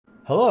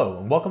Hello,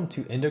 and welcome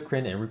to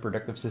Endocrine and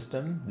Reproductive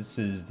System. This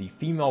is the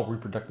female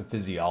reproductive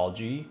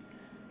physiology,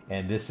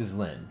 and this is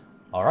Lynn.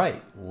 All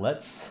right,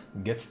 let's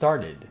get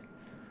started.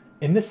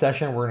 In this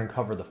session, we're going to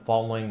cover the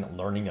following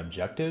learning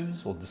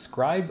objectives. We'll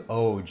describe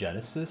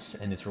oogenesis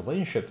and its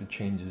relationship to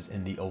changes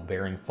in the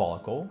ovarian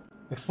follicle,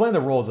 explain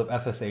the roles of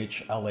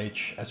FSH,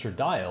 LH,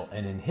 estradiol,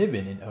 and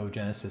inhibin in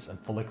oogenesis and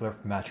follicular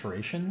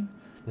maturation,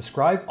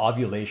 describe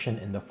ovulation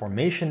and the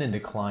formation and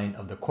decline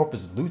of the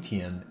corpus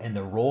luteum and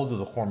the roles of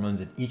the hormones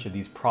in each of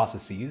these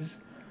processes.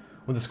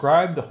 We'll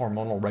describe the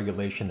hormonal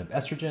regulation of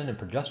estrogen and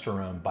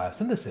progesterone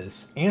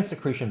biosynthesis and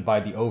secretion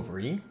by the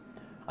ovary,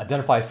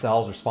 identify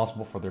cells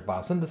responsible for their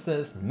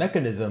biosynthesis, the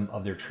mechanism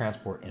of their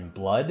transport in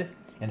blood,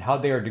 and how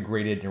they are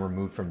degraded and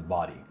removed from the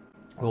body.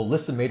 We'll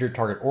list the major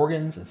target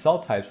organs and cell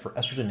types for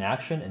estrogen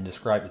action and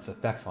describe its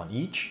effects on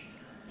each,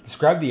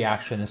 describe the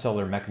action and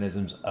cellular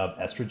mechanisms of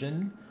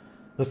estrogen,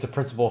 list the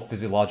principal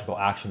physiological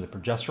actions of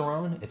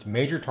progesterone, its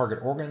major target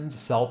organs,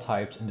 cell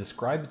types, and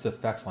describe its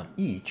effects on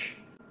each.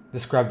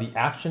 Describe the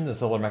actions and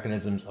cellular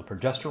mechanisms of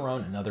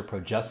progesterone and other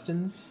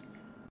progestins.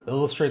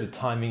 Illustrate the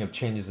timing of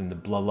changes in the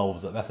blood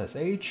levels of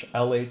FSH,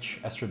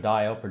 LH,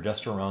 estradiol,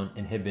 progesterone,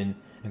 inhibin,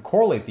 and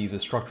correlate these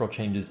with structural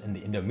changes in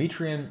the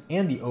endometrium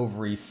and the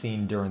ovary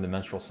seen during the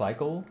menstrual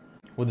cycle.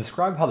 We'll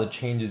describe how the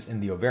changes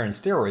in the ovarian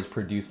steroids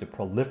produce the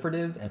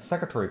proliferative and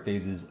secretory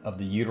phases of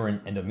the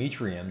uterine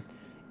endometrium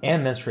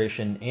and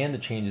menstruation and the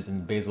changes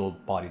in basal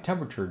body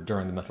temperature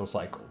during the menstrual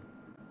cycle.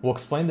 We'll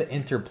explain the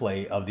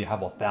interplay of the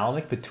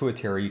hypothalamic,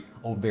 pituitary,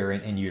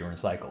 ovarian, and uterine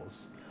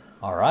cycles.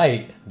 All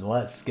right,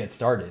 let's get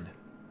started.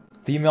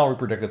 Female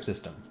reproductive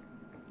system.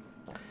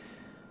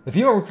 The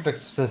female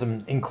reproductive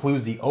system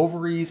includes the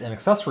ovaries and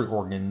accessory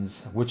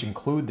organs, which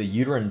include the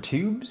uterine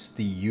tubes,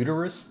 the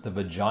uterus, the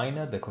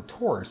vagina, the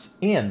clitoris,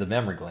 and the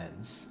mammary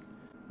glands.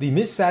 The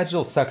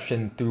mid-sagittal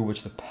section through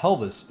which the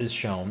pelvis is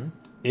shown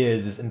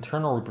is its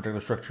internal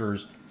reproductive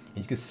structures,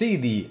 and you can see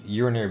the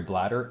urinary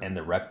bladder and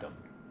the rectum.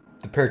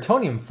 The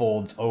peritoneum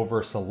folds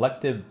over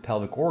selective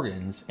pelvic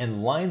organs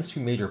and lines two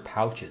major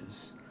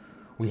pouches.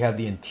 We have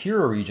the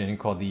anterior region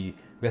called the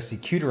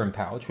vesicuterine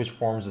pouch, which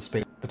forms the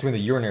space between the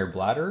urinary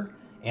bladder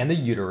and the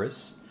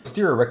uterus,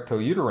 posterior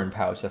rectouterine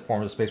pouch that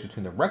forms the space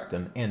between the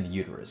rectum and the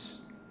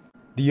uterus.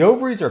 The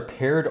ovaries are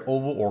paired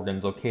oval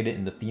organs located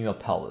in the female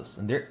pelvis,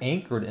 and they're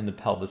anchored in the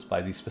pelvis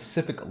by these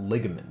specific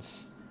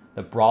ligaments: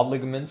 the broad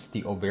ligaments,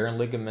 the ovarian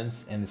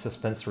ligaments, and the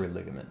suspensory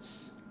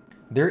ligaments.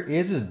 There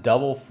is this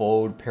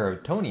double-fold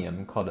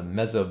peritoneum called the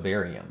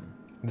mesovarium.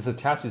 This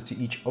attaches to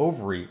each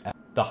ovary at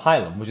the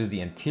hilum, which is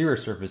the anterior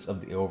surface of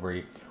the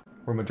ovary,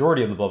 where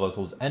majority of the blood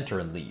vessels enter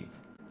and leave.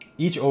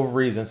 Each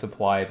ovary is then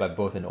supplied by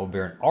both an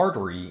ovarian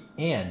artery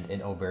and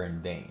an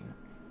ovarian vein.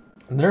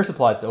 The nerve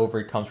supply to the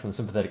ovary comes from the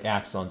sympathetic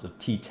axons of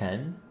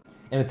T10,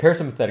 and the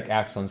parasympathetic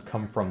axons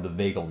come from the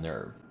vagal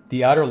nerve.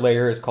 The outer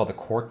layer is called the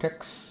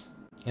cortex,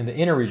 and the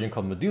inner region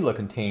called medulla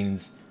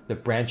contains the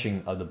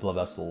branching of the blood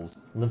vessels,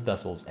 lymph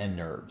vessels, and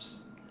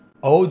nerves.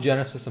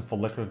 Oogenesis and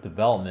follicular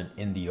development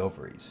in the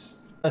ovaries.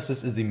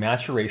 Oogenesis is the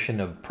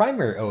maturation of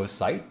primary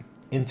oocyte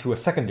into a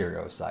secondary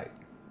oocyte.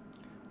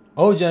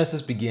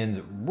 Oogenesis begins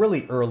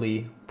really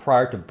early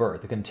prior to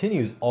birth. It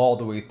continues all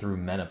the way through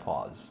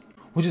menopause,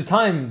 which is the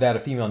time that a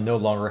female no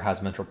longer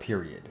has menstrual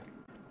period.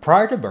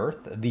 Prior to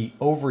birth, the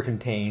ovary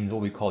contains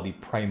what we call the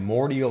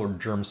primordial or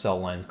germ cell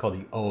lines called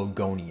the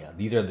oogonia.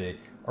 These are the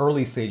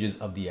early stages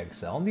of the egg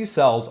cell. And these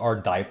cells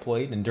are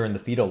diploid, and during the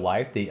fetal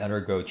life, they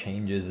undergo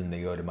changes and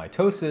they go to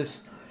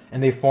mitosis,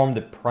 and they form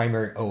the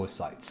primary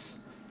oocytes.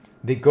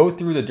 They go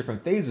through the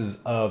different phases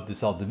of the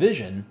cell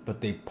division,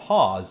 but they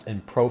pause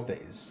in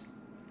prophase.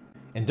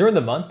 And during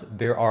the month,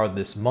 there are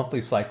this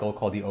monthly cycle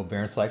called the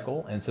ovarian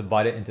cycle, and it's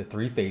divided into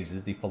three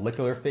phases: the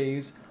follicular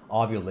phase,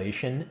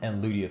 ovulation,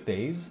 and luteal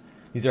phase.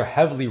 These are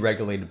heavily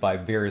regulated by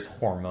various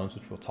hormones,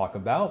 which we'll talk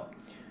about.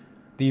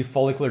 The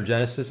follicular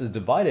genesis is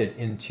divided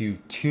into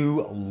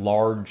two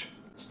large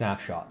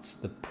snapshots: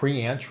 the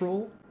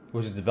preantral,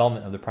 which is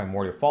development of the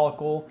primordial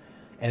follicle,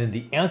 and then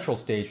the antral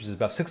stage, which is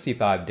about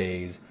 65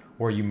 days,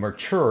 where you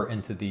mature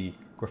into the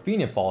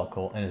Graafian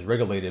follicle and is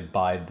regulated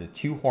by the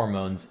two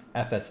hormones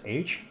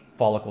FSH,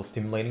 follicle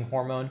stimulating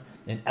hormone,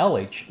 and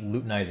LH,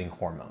 luteinizing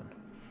hormone.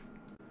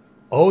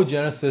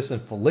 Oogenesis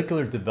and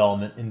follicular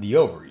development in the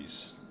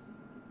ovaries.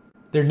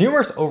 There are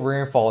numerous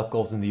ovarian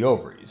follicles in the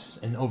ovaries.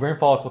 An ovarian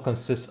follicle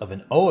consists of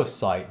an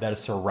oocyte that is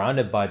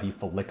surrounded by the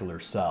follicular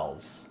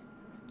cells.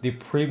 The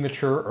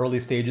premature early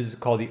stages is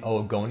called the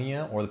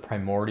oogonia, or the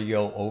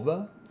primordial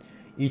ova.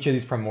 Each of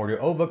these primordial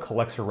ova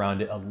collects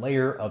around it a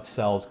layer of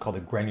cells called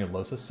the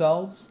granulosa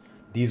cells.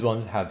 These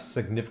ones have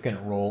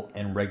significant role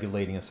in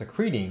regulating and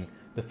secreting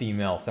the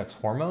female sex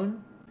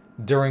hormone.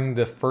 During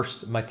the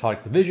first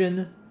mitotic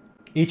division,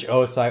 each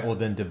oocyte will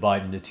then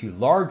divide into two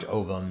large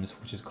ovums,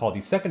 which is called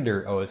the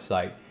secondary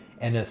oocyte,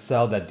 and a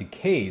cell that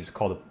decays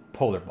called the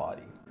polar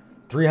body.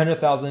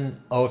 300,000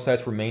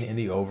 oocytes remain in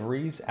the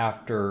ovaries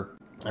after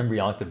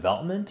embryonic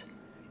development,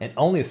 and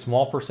only a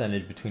small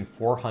percentage, between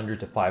 400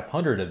 to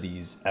 500 of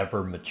these,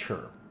 ever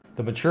mature.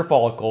 The mature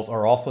follicles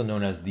are also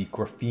known as the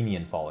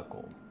Graafian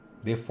follicle.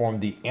 they form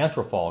the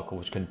antral follicle,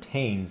 which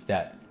contains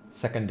that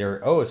secondary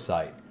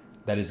oocyte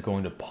that is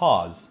going to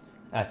pause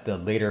at the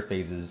later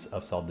phases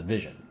of cell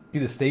division. See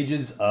the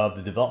stages of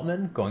the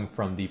development going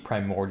from the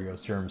primordial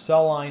germ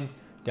cell line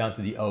down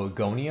to the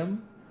oogonium,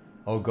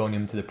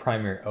 oogonium to the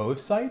primary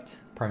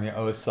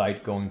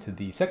oocyte going to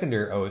the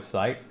secondary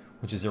oocyte,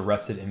 which is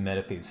arrested in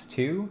metaphase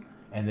 2,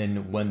 and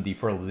then when the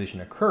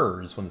fertilization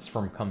occurs, when the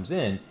sperm comes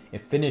in,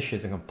 it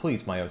finishes and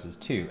completes meiosis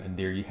 2, and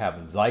there you have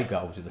a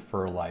zygote, which is a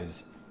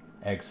fertilized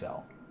egg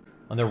cell.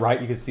 On the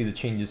right, you can see the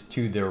changes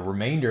to the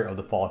remainder of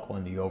the follicle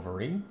in the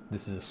ovary.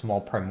 This is a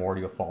small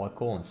primordial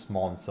follicle and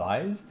small in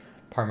size.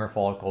 Primary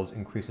follicles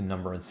increase in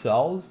number and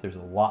cells. There's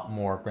a lot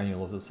more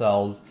granulosa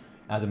cells.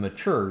 As it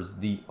matures,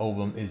 the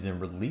ovum is then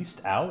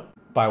released out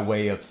by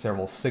way of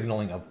several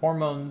signaling of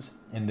hormones,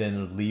 and then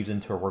it leaves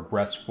into a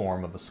regressed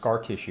form of a scar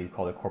tissue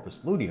called the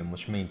corpus luteum,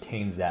 which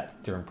maintains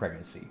that during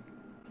pregnancy.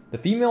 The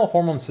female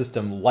hormone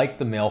system, like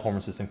the male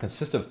hormone system,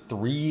 consists of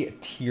 3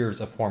 tiers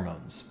of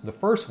hormones. The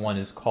first one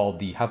is called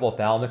the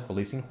hypothalamic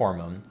releasing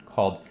hormone,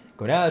 called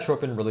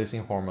gonadotropin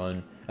releasing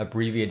hormone,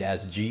 abbreviated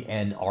as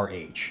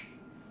GnRH.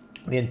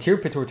 The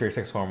anterior pituitary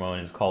sex hormone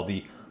is called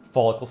the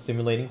follicle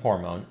stimulating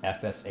hormone,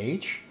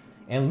 FSH,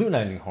 and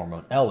luteinizing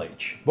hormone,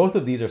 LH. Both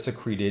of these are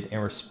secreted in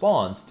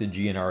response to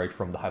GnRH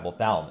from the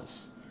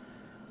hypothalamus.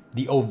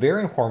 The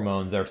ovarian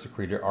hormones that are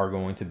secreted are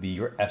going to be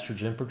your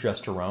estrogen and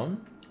progesterone,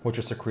 which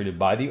are secreted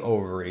by the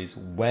ovaries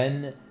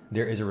when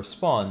there is a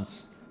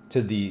response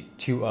to the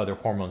 2 other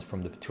hormones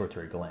from the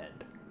pituitary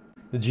gland.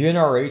 The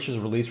GnRH is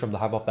released from the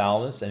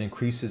hypothalamus and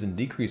increases and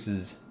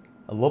decreases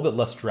a little bit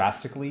less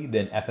drastically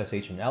than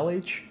FSH and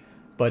LH,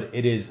 but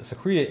it is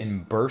secreted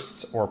in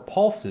bursts or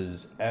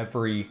pulses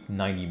every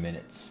 90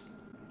 minutes.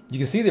 You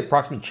can see the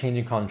approximate change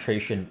in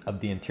concentration of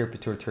the anterior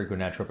pituitary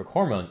gonadotropic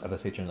hormones,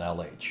 FSH and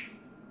LH,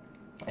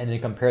 and then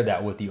compare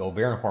that with the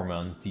ovarian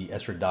hormones, the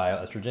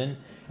estradiol, estrogen,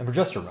 and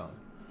progesterone.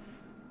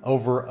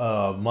 Over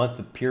a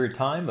month period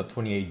time of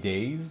 28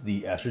 days,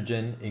 the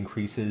estrogen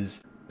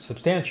increases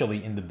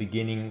substantially in the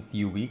beginning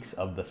few weeks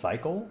of the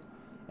cycle,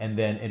 and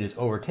then it is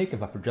overtaken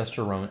by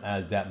progesterone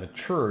as that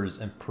matures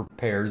and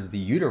prepares the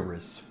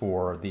uterus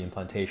for the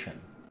implantation.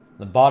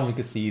 On the bottom, you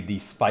can see the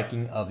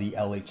spiking of the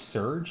LH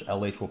surge.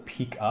 LH will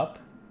peak up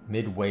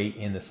midway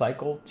in the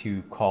cycle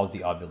to cause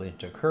the ovulation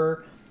to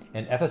occur,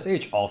 and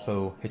FSH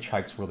also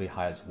hitchhikes really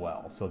high as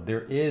well. So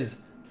there is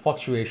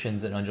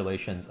fluctuations and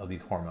undulations of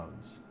these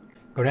hormones.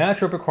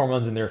 Gonadotropic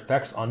hormones and their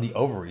effects on the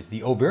ovaries.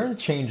 The ovarian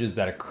changes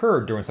that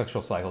occur during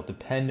sexual cycle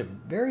depend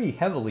very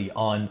heavily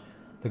on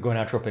the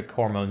gonadotropic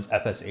hormones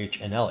FSH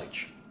and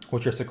LH,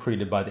 which are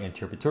secreted by the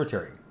anterior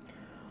pituitary.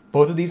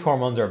 Both of these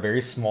hormones are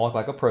very small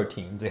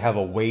glycoproteins. They have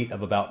a weight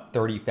of about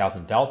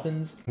 30,000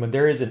 daltons. When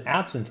there is an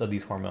absence of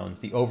these hormones,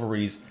 the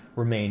ovaries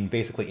remain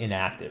basically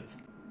inactive.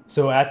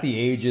 So at the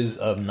ages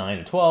of 9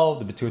 to 12,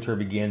 the pituitary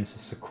begins to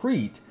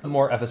secrete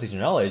more FSH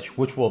and LH,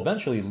 which will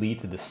eventually lead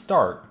to the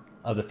start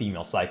of the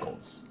female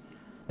cycles.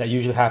 That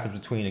usually happens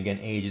between, again,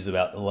 ages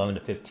about 11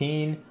 to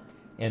 15,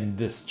 and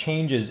this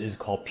changes is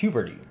called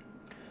puberty.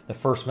 The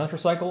first menstrual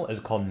cycle is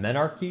called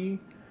menarche,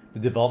 the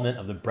development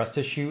of the breast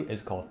tissue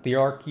is called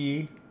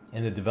thearche,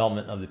 and the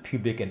development of the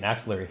pubic and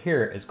axillary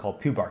hair is called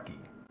pubarche.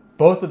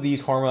 Both of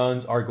these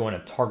hormones are going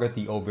to target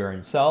the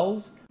ovarian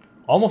cells.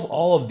 Almost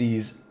all of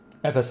these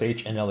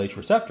FSH and LH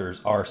receptors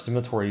are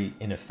stimulatory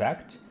in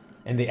effect,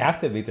 and they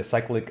activate the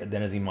cyclic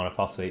adenosine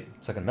monophosphate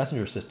second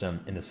messenger system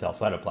in the cell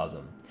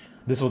cytoplasm.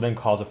 This will then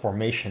cause a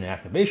formation and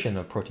activation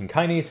of protein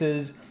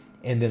kinases,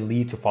 and then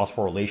lead to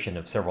phosphorylation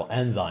of several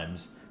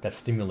enzymes that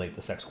stimulate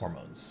the sex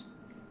hormones.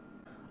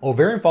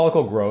 Ovarian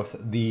follicle growth,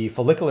 the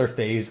follicular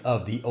phase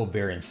of the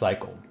ovarian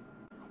cycle.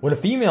 When a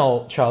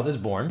female child is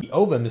born, the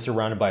ovum is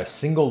surrounded by a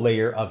single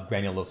layer of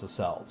granulosa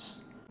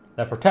cells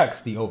that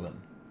protects the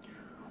ovum.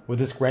 With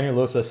this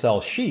granulosa cell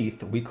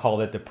sheath, we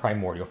call it the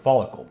primordial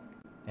follicle.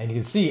 And you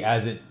can see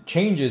as it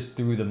changes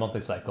through the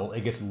monthly cycle,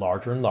 it gets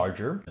larger and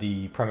larger.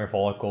 The primary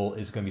follicle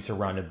is going to be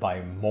surrounded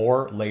by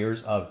more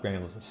layers of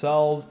granulosa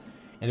cells,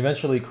 and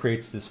eventually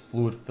creates this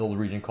fluid-filled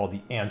region called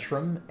the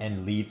antrum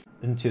and leads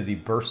into the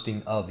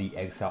bursting of the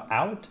egg cell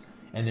out,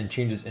 and then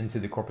changes into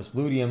the corpus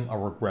luteum, a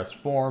regressed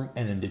form,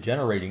 and then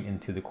degenerating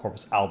into the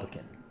corpus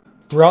albicans.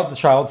 Throughout the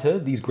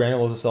childhood, these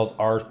granulosa cells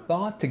are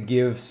thought to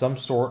give some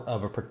sort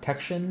of a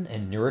protection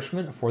and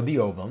nourishment for the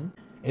ovum.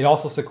 It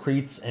also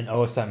secretes an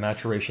oocyte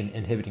maturation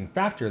inhibiting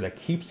factor that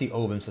keeps the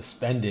ovum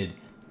suspended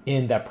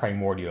in that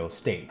primordial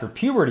state.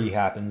 Puberty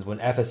happens when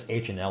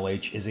FSH and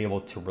LH is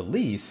able to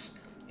release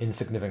in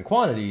significant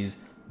quantities.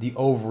 The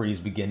ovaries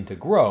begin to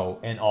grow,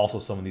 and also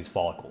some of these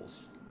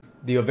follicles.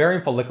 The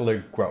ovarian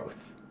follicular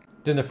growth.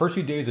 During the first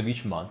few days of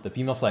each month, the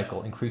female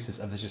cycle increases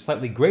FSH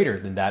slightly greater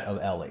than that of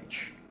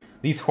LH.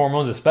 These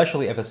hormones,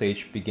 especially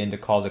FSH, begin to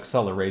cause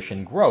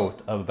acceleration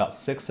growth of about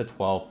 6 to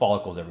 12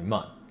 follicles every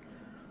month.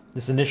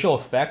 This initial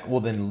effect will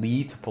then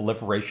lead to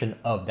proliferation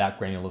of that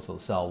granulosa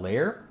cell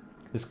layer.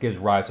 This gives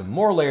rise to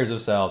more layers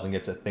of cells and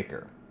gets it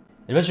thicker.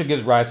 It eventually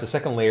gives rise to a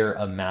second layer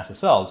of massive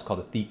cells called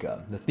the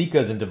theca. The theca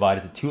is then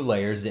divided into two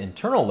layers, the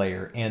internal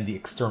layer and the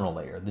external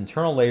layer. The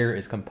internal layer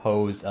is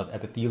composed of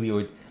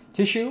epithelioid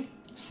tissue,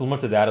 similar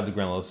to that of the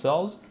granulosa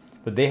cells,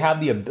 but they have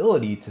the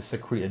ability to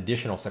secrete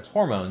additional sex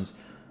hormones,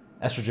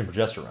 estrogen,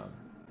 progesterone.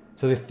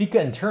 So the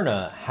theca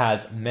interna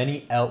has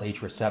many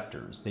LH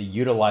receptors. They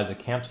utilize a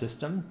CAMP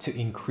system to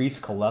increase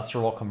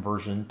cholesterol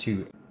conversion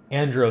to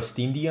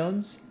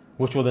androstenediones,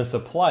 which will then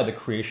supply the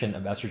creation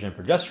of estrogen and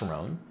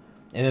progesterone.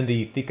 And then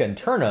the theca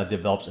interna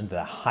develops into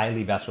the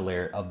highly vascular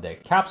layer of the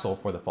capsule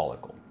for the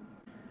follicle.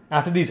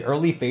 After these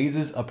early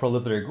phases of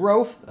proliferatory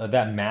growth,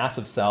 that mass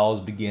of cells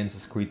begins to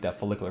secrete that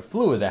follicular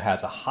fluid that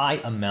has a high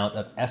amount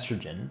of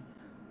estrogen.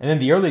 And then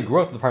the early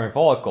growth of the primary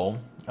follicle,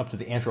 up to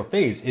the antral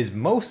phase, is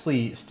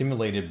mostly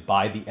stimulated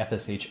by the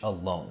FSH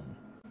alone.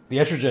 The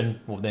estrogen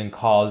will then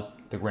cause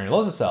the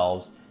granulosa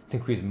cells to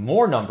increase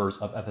more numbers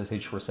of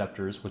FSH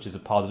receptors, which is a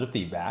positive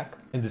feedback.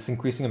 And this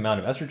increasing amount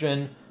of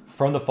estrogen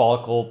from the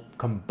follicle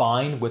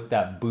combined with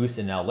that boost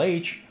in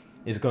LH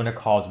is going to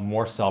cause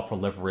more cell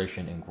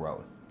proliferation and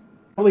growth.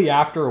 Probably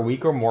after a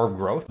week or more of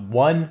growth,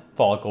 one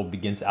follicle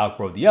begins to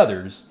outgrow the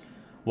others,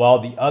 while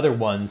the other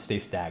ones stay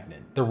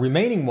stagnant. The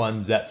remaining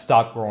ones that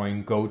stop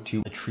growing go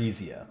to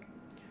atresia.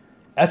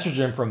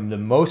 Estrogen from the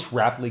most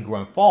rapidly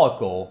growing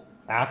follicle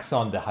acts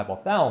on the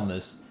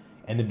hypothalamus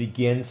and it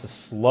begins to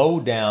slow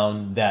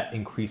down that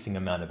increasing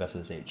amount of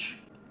SSH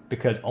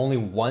because only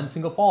one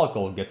single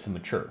follicle gets to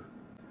mature.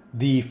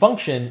 The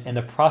function and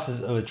the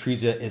process of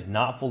atresia is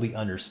not fully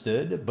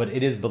understood, but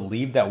it is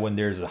believed that when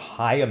there's a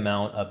high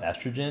amount of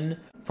estrogen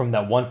from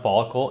that one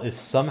follicle, it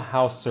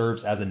somehow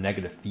serves as a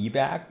negative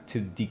feedback to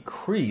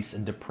decrease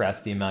and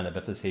depress the amount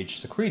of FSH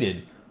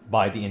secreted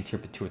by the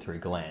anterior pituitary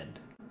gland.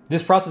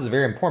 This process is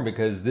very important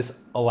because this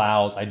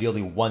allows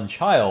ideally one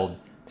child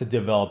to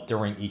develop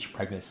during each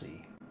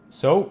pregnancy.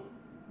 So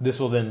this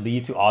will then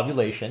lead to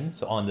ovulation.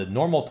 So on the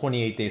normal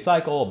 28-day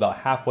cycle, about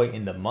halfway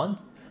in the month,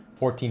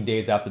 14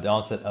 days after the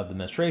onset of the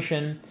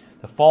menstruation,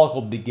 the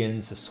follicle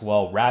begins to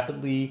swell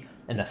rapidly,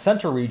 and the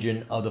central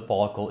region of the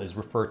follicle is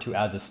referred to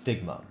as a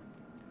stigma.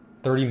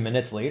 30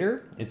 minutes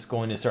later, it's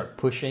going to start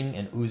pushing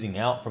and oozing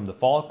out from the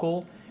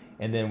follicle,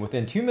 and then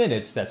within 2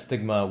 minutes, that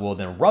stigma will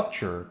then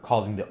rupture,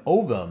 causing the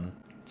ovum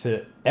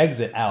to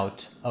exit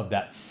out of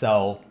that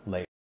cell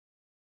layer.